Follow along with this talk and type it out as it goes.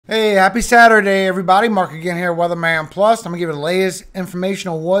Hey, happy Saturday, everybody. Mark again here, Weatherman Plus. I'm going to give you the latest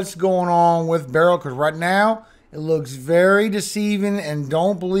information on what's going on with Beryl, because right now it looks very deceiving, and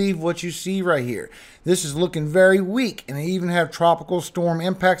don't believe what you see right here. This is looking very weak, and they even have tropical storm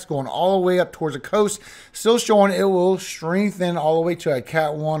impacts going all the way up towards the coast, still showing it will strengthen all the way to a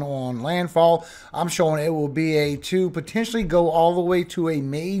Cat 1 on landfall. I'm showing it will be a 2, potentially go all the way to a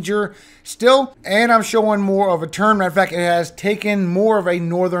major still, and I'm showing more of a turn. Matter of fact, it has taken more of a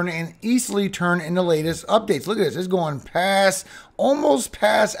northern and easterly turn in the latest updates. Look at this. It's going past, almost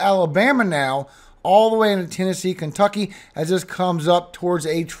past Alabama now, all the way into Tennessee, Kentucky, as this comes up towards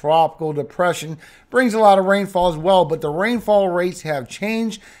a tropical depression. Brings a lot of rainfall as well, but the rainfall rates have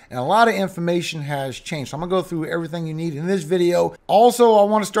changed and a lot of information has changed. So I'm gonna go through everything you need in this video. Also, I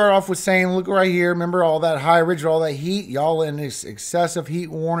want to start off with saying, look right here, remember all that high ridge, all that heat, y'all in this excessive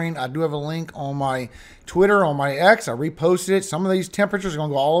heat warning. I do have a link on my Twitter, on my X. I reposted it. Some of these temperatures are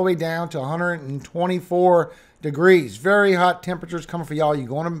gonna go all the way down to 124 degrees. Very hot temperatures coming for y'all. You're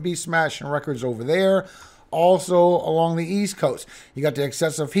going to be smashing records over there. Also along the East Coast, you got the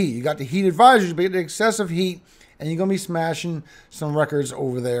excessive heat. You got the heat advisories, but you got the excessive heat, and you're going to be smashing some records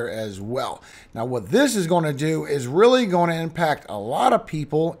over there as well. Now, what this is going to do is really going to impact a lot of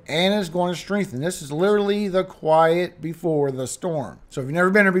people, and it's going to strengthen. This is literally the quiet before the storm. So if you've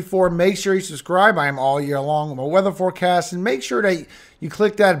never been here before, make sure you subscribe. I am all year long with my weather forecast, and make sure that you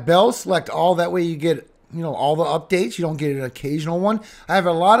click that bell, select all. That way you get all the updates. You don't get an occasional one. I have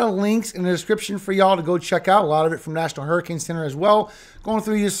a lot of links in the description for y'all to go check out. A lot of it from National Hurricane Center as well. Going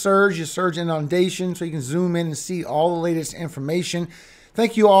through your surge inundation, so you can zoom in and see all the latest information.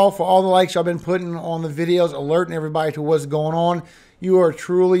 Thank you all for all the likes y'all been putting on the videos, alerting everybody to what's going on. You are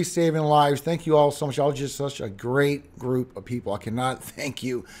truly saving lives. Thank you all so much. Y'all just such a great group of people. I cannot thank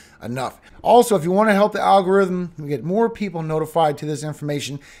you enough. Also, if you want to help the algorithm get more people notified to this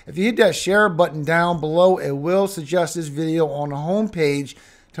information, if you hit that share button down below, it will suggest this video on the home page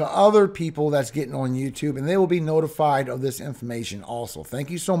to other people that's getting on YouTube, and they will be notified of this information also. Thank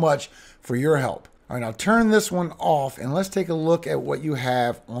you so much for your help. All right, now turn this one off, and let's take a look at what you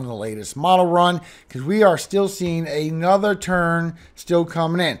have on the latest model run, because we are still seeing another turn still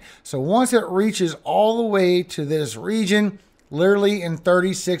coming in. So once it reaches all the way to this region, literally in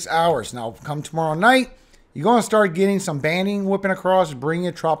 36 hours. Now, come tomorrow night, you're going to start getting some banding whipping across,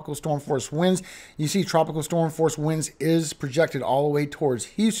 bringing tropical storm force winds. You see tropical storm force winds is projected all the way towards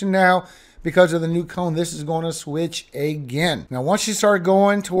Houston now. Because of the new cone, this is going to switch again. Now, once you start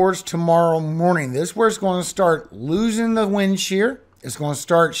going towards tomorrow morning, this is where it's going to start losing the wind shear. It's going to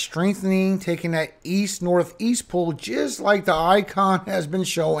start strengthening, taking that east-northeast pull, just like the icon has been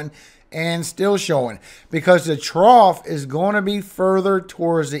showing and still showing. Because the trough is going to be further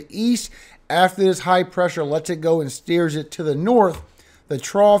towards the east. After this high pressure lets it go and steers it to the north, the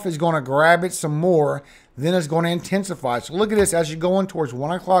trough is going to grab it some more. Then it's going to intensify. So look at this. As you're going towards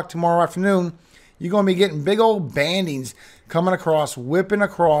 1 o'clock tomorrow afternoon, you're going to be getting big old bandings coming across, whipping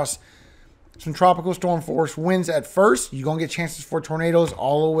across some tropical storm force winds at first. You're going to get chances for tornadoes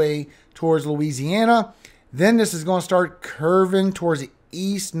all the way towards Louisiana. Then this is going to start curving towards the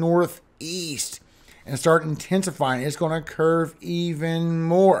east-northeast and start intensifying. It's going to curve even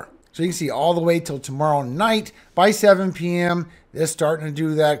more. So you can see all the way till tomorrow night by 7 p.m. It's starting to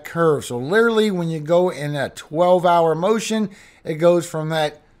do that curve. So literally when you go in that 12-hour motion, it goes from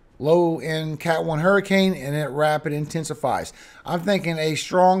that low-end Cat 1 hurricane and it rapid intensifies. I'm thinking a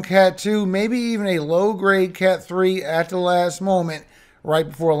strong Cat 2, maybe even a low-grade Cat 3 at the last moment right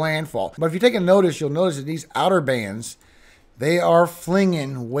before landfall. But if you take a notice, you'll notice that these outer bands, they are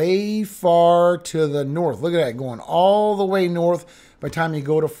flinging way far to the north. Look at that, going all the way north by the time you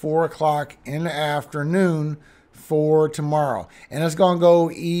go to 4 o'clock in the afternoon for tomorrow. And it's going to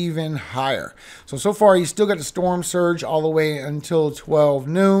go even higher. So far, you still got the storm surge all the way until 12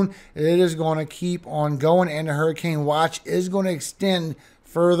 noon. It is going to keep on going, and the hurricane watch is going to extend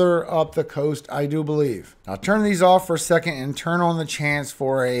further up the coast, I do believe. Now turn these off for a second and turn on the chance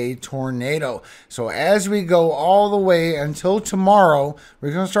for a tornado. So as we go all the way until tomorrow,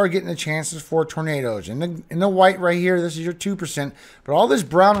 we're going to start getting the chances for tornadoes. In the white right here, this is your 2%, but all this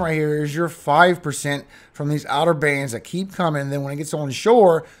brown right here is your 5% from these outer bands that keep coming. And then when it gets on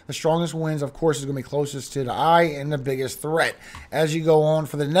shore, the strongest winds, of course, is going to be closest to the eye and the biggest threat. As you go on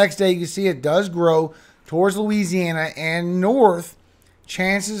for the next day, you see it does grow towards Louisiana and north.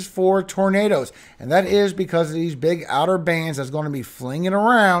 Chances for tornadoes, and that is because of these big outer bands that's going to be flinging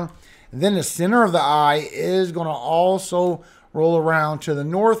around. And then the center of the eye is going to also roll around to the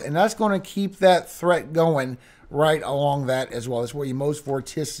north, and that's going to keep that threat going right along that as well. That's where your most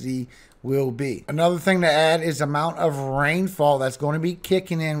vorticity will be. Another thing to add is the amount of rainfall that's going to be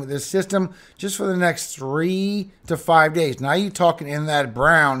kicking in with this system just for the next 3 to 5 days. Now you're talking in that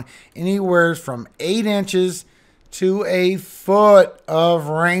brown, anywhere from 8 inches to a foot of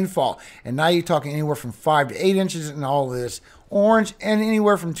rainfall. And now you're talking anywhere from 5 to 8 inches in all this orange, and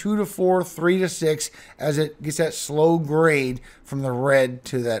anywhere from 2 to 4, 3 to 6 as it gets that slow grade from the red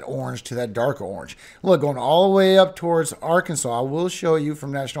to that orange to that darker orange. Look, going all the way up towards Arkansas, I will show you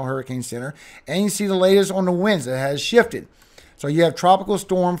from National Hurricane Center, and you see the latest on the winds that has shifted. So you have tropical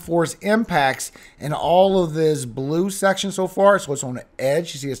storm force impacts in all of this blue section so far. So it's on the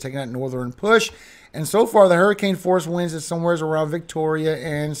edge. You see it's taking that northern push. And so far, the hurricane force winds is somewhere around Victoria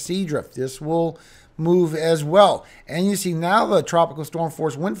and Seadrift. This will move as well. And you see now the tropical storm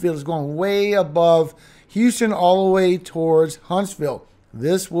force wind field is going way above Houston all the way towards Huntsville.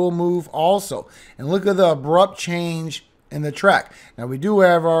 This will move also. And look at the abrupt change in the track. Now we do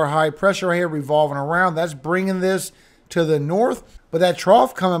have our high pressure here revolving around. That's bringing this to the north, but that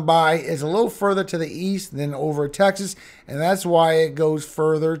trough coming by is a little further to the east than over Texas, and that's why it goes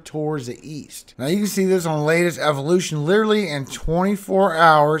further towards the east. Now you can see this on the latest evolution. Literally in 24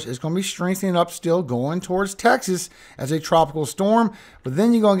 hours, it's going to be strengthening up still, going towards Texas as a tropical storm, but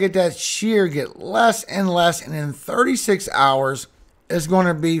then you're going to get that shear get less and less, and in 36 hours, it's going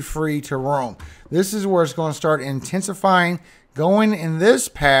to be free to roam. This is where it's going to start intensifying, going in this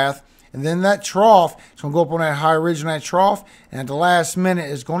path. And then that trough, it's going to go up on that high ridge on that trough, and at the last minute,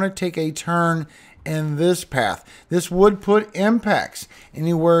 it's going to take a turn in this path. This would put impacts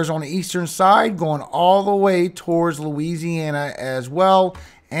anywhere on the eastern side, going all the way towards Louisiana as well,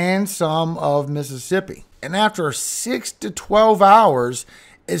 and some of Mississippi. And after 6 to 12 hours,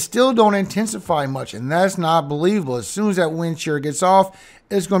 it still don't intensify much, and that's not believable. As soon as that wind shear gets off,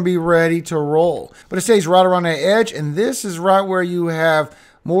 it's going to be ready to roll. But it stays right around that edge, and this is right where you have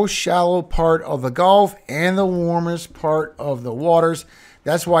most shallow part of the Gulf and the warmest part of the waters.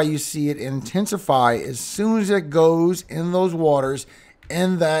 That's why you see it intensify as soon as it goes in those waters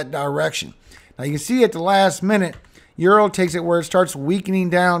in that direction. Now you can see at the last minute, Euro takes it where it starts weakening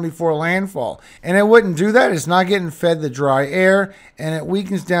down before landfall. And it wouldn't do that. It's not getting fed the dry air, and it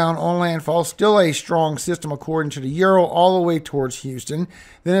weakens down on landfall. Still a strong system according to the Euro all the way towards Houston.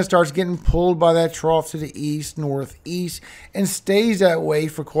 Then it starts getting pulled by that trough to the east, northeast, and stays that way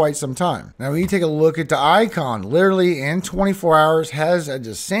for quite some time. Now when you take a look at the icon, literally in 24 hours has at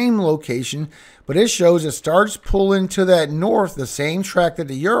the same location, but it shows it starts pulling to that north, the same track that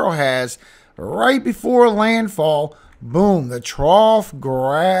the Euro has, right before landfall. Boom, the trough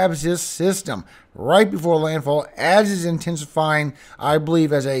grabs this system right before landfall as it's intensifying, I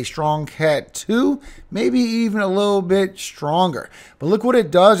believe, as a strong Cat 2, maybe even a little bit stronger. But look what it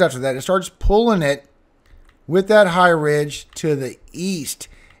does after that. It starts pulling it with that high ridge to the east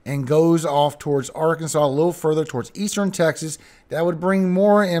and goes off towards Arkansas, a little further towards eastern Texas. That would bring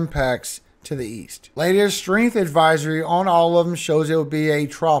more impacts to the east. Latest strength advisory on all of them shows it will be a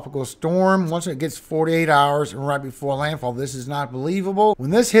tropical storm once it gets 48 hours and right before landfall. This is not believable. When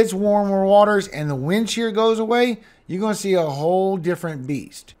this hits warmer waters and the wind shear goes away, you're going to see a whole different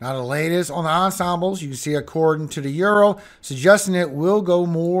beast. Now the latest on the ensembles, you can see according to the Euro, suggesting it will go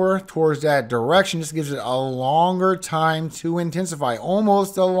more towards that direction. This gives it a longer time to intensify,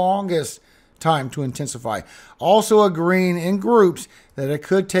 almost the longest time to intensify. Also agreeing in groups that it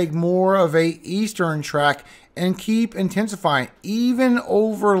could take more of a eastern track and keep intensifying. Even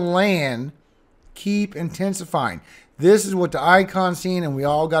over land, keep intensifying. This is what the icon's seeing, and we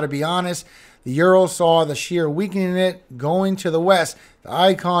all got to be honest. The Euro saw the shear weakening it going to the west. The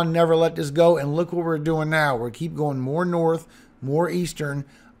icon never let this go, and look what we're doing now. We keep going more north, more eastern.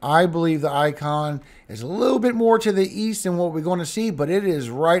 I believe the icon is a little bit more to the east than what we're going to see, but it is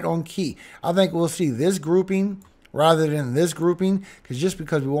right on key. I think we'll see this grouping rather than this grouping,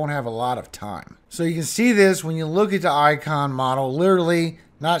 because we won't have a lot of time. So you can see this when you look at the icon model, literally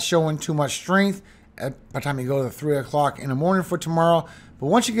not showing too much strength by the time you go to 3 o'clock in the morning for tomorrow. But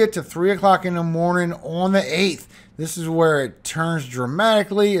once you get to 3 o'clock in the morning on the 8th, this is where it turns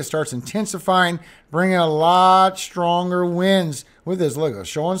dramatically. It starts intensifying, bringing a lot stronger winds with this. Look,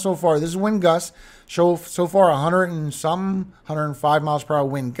 showing so far, this is wind gusts. So far 100 and some, 105 miles per hour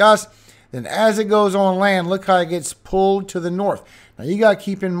wind gusts. Then as it goes on land, look how it gets pulled to the north. Now you got to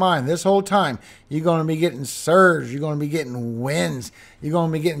keep in mind, this whole time, you're going to be getting surge. You're going to be getting winds. You're going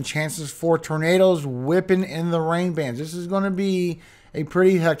to be getting chances for tornadoes whipping in the rain bands. This is going to be a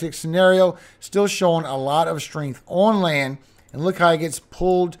pretty hectic scenario. Still showing a lot of strength on land. And look how it gets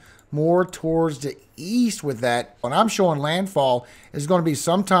pulled more towards the east with that. When I'm showing landfall, is going to be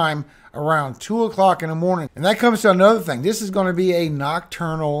sometime around 2 o'clock in the morning. And that comes to another thing. This is going to be a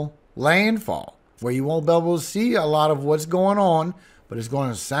nocturnal landfall, where you won't be able to see a lot of what's going on, but it's going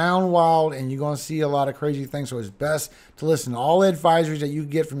to sound wild and you're going to see a lot of crazy things. So it's best to listen to all the advisories that you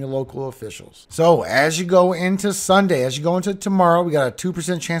get from your local officials. So as you go into Sunday, as you go into tomorrow, we got a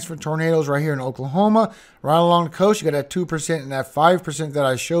 2% chance for tornadoes right here in Oklahoma. Right along the coast, you got that 2% and that 5% that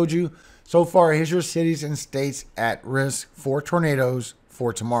I showed you. So far, here's your cities and states at risk for tornadoes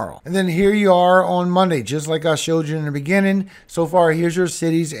for tomorrow. And then here you are on Monday, just like I showed you in the beginning. So far, here's your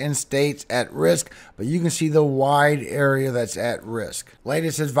cities and states at risk, but you can see the wide area that's at risk.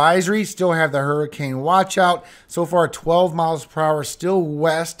 Latest advisory, still have the hurricane watch out. So far, 12 miles per hour, still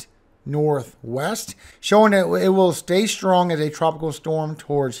west northwest, showing that it will stay strong as a tropical storm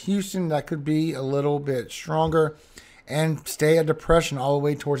towards Houston. That could be a little bit stronger, and stay a depression all the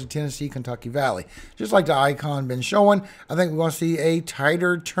way towards the Tennessee, Kentucky Valley. Just like the icon been showing, I think we're going to see a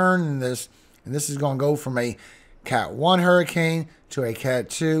tighter turn in this, and this is going to go from a Cat 1 hurricane to a Cat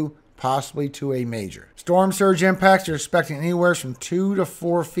 2, possibly to a major. Storm surge impacts are expecting anywhere from 2 to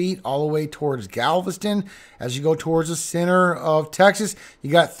 4 feet all the way towards Galveston. As you go towards the center of Texas,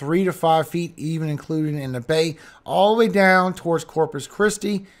 you got 3 to 5 feet, even including in the Bay, all the way down towards Corpus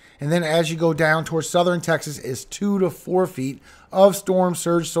Christi. And then as you go down towards southern Texas, it's 2 to 4 feet of storm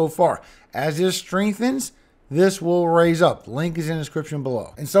surge so far. As this strengthens, this will raise up. Link is in the description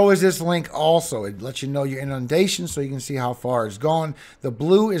below. And so is this link also. It lets you know your inundation so you can see how far it's gone. The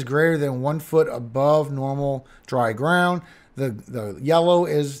blue is greater than 1 foot above normal dry ground. The yellow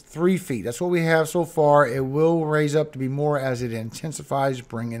is 3 feet. That's what we have so far. It will raise up to be more as it intensifies,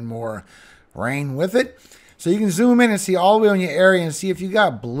 bringing more rain with it. So you can zoom in and see all the way on your area and see if you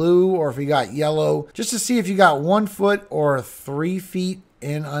got blue or if you got yellow, just to see if you got 1 foot or 3 feet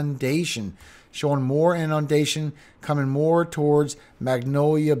inundation, showing more inundation coming more towards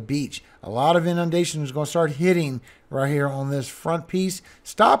Magnolia Beach. A lot of inundation is going to start hitting right here on this front piece,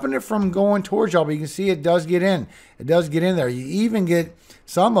 stopping it from going towards y'all, but you can see it does get in. It does get in there. You even get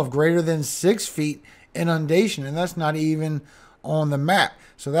some of greater than 6 feet inundation, and that's not even on the map.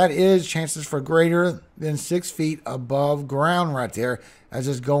 So that is chances for greater than 6 feet above ground right there as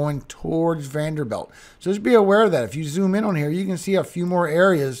it's going towards Vanderbilt. So just be aware of that. If you zoom in on here, you can see a few more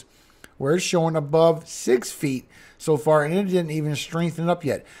areas where it's showing above 6 feet so far, and it didn't even strengthen up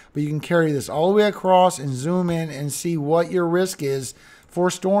yet. But you can carry this all the way across and zoom in and see what your risk is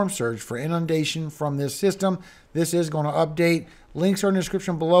for storm surge, for inundation from this system. This is going to update. Links are in the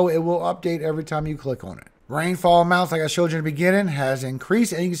description below. It will update every time you click on it. Rainfall amounts, like I showed you in the beginning, has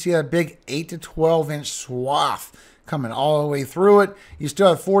increased, and you can see that big 8 to 12 inch swath coming all the way through it. You still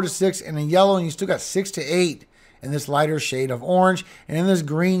have 4 to 6 in the yellow, and you still got 6 to 8 in this lighter shade of orange. And in this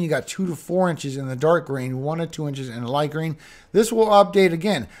green, you got 2 to 4 inches in the dark green, 1 to 2 inches in the light green. This will update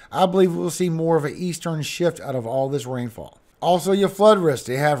again. I believe we'll see more of an eastern shift out of all this rainfall. Also, your flood risk,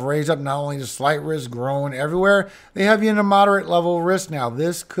 they have raised up not only the slight risk growing everywhere, they have you in a moderate level risk now.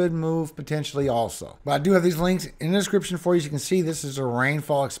 This could move potentially also. But I do have these links in the description for you. As you can see, this is the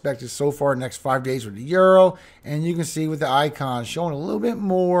rainfall expected so far next 5 days with the Euro. And you can see with the icon showing a little bit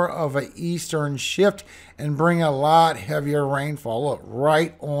more of an eastern shift and bring a lot heavier rainfall. Look,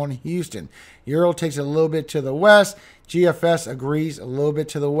 right on Houston. Euro takes a little bit to the west. GFS agrees a little bit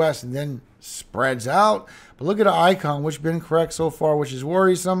to the west and then spreads out. But look at the icon, which has been correct so far, which is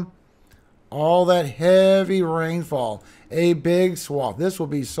worrisome. All that heavy rainfall, a big swath. This will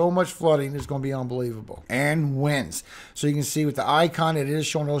be so much flooding, it's going to be unbelievable. And winds. So you can see with the icon, it is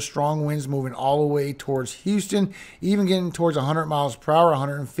showing those strong winds moving all the way towards Houston, even getting towards 100 miles per hour,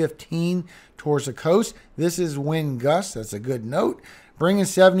 115 towards the coast. This is wind gusts. That's a good note. Bringing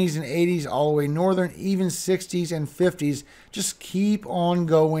 70s and 80s all the way northern, even 60s and 50s. Just keep on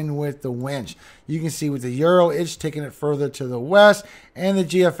going with the winds. You can see with the Euro, it's taking it further to the west, and the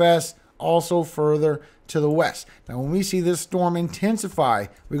GFS also further to the west. Now, when we see this storm intensify,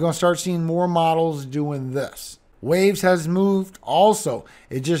 we're going to start seeing more models doing this. Waves has moved also.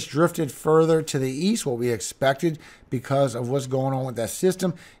 It just drifted further to the east, what we expected because of what's going on with that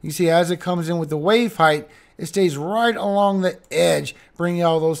system. You see, as it comes in with the wave height, it stays right along the edge, bringing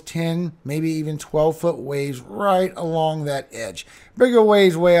all those 10, maybe even 12-foot waves right along that edge. Bigger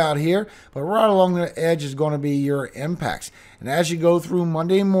waves way out here, but right along the edge is going to be your impacts. And as you go through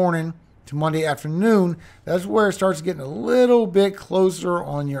Monday morning to Monday afternoon, that's where it starts getting a little bit closer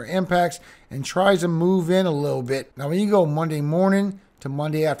on your impacts and tries to move in a little bit. Now, when you go Monday morning to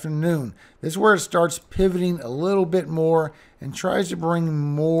Monday afternoon, this is where it starts pivoting a little bit more and tries to bring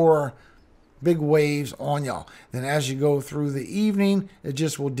more big waves on y'all. Then as you go through the evening, it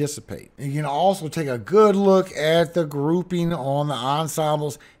just will dissipate. You can also take a good look at the grouping on the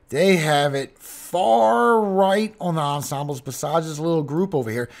ensembles. They have it far right on the ensembles, besides this little group over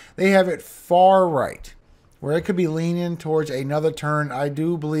here. They have it far right, where it could be leaning towards another turn. I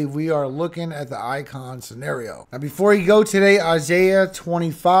do believe we are looking at the icon scenario. Now, before you go today, Isaiah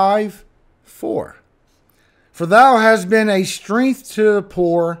 25:4. For thou hast been a strength to the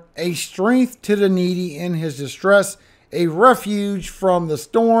poor, a strength to the needy in his distress, a refuge from the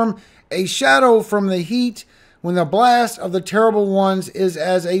storm, a shadow from the heat, when the blast of the terrible ones is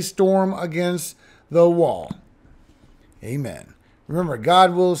as a storm against the wall. Amen. Remember,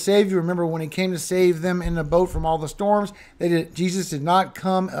 God will save you. Remember when he came to save them in the boat from all the storms, Jesus did not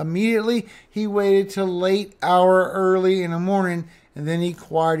come immediately. He waited till late hour early in the morning, and then he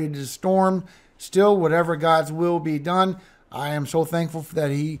quieted the storm. Still, whatever God's will be done. I am so thankful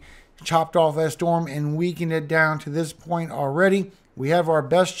that he chopped off that storm and weakened it down to this point already. We have our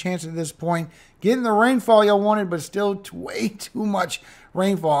best chance at this point. Getting the rainfall y'all wanted, but still way too much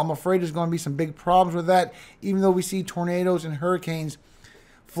rainfall. I'm afraid there's going to be some big problems with that. Even though we see tornadoes and hurricanes,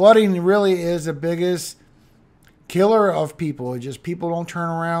 flooding really is the biggest killer of people. It just, people don't turn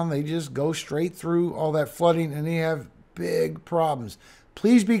around. They just go straight through all that flooding, and they have big problems.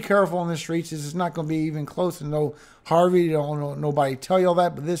 Please be careful on the streets. This is not going to be even close to no Harvey. Don't know nobody tell you all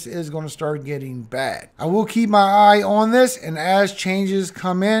that, but this is going to start getting bad. I will keep my eye on this, and as changes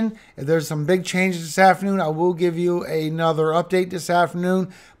come in, if there's some big changes this afternoon, I will give you another update this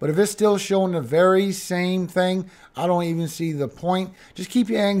afternoon. But if it's still showing the very same thing, I don't even see the point. Just keep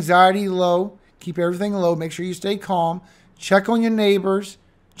your anxiety low. Keep everything low. Make sure you stay calm. Check on your neighbors.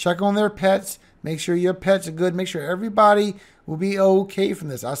 Check on their pets. Make sure your pets are good. Make sure everybody will be okay from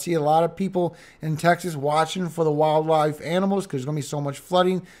this. I see a lot of people in Texas watching for the wildlife animals because there's going to be so much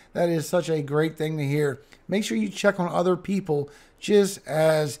flooding. That is such a great thing to hear. Make sure you check on other people just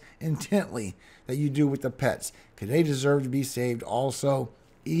as intently that you do with the pets, because they deserve to be saved also,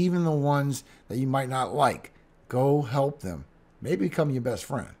 even the ones that you might not like. Go help them. Maybe become your best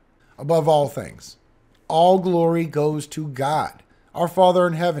friend. Above all things, all glory goes to God, our Father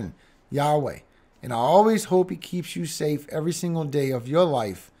in heaven, Yahweh. And I always hope he keeps you safe every single day of your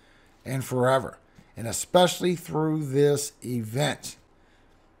life and forever. And especially through this event.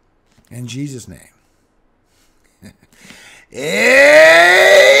 In Jesus' name. Amen.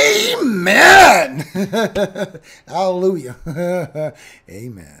 Hallelujah.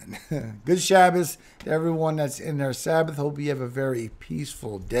 Amen. Good Shabbos to everyone that's in their Sabbath. Hope you have a very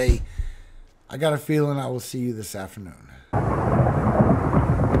peaceful day. I got a feeling I will see you this afternoon.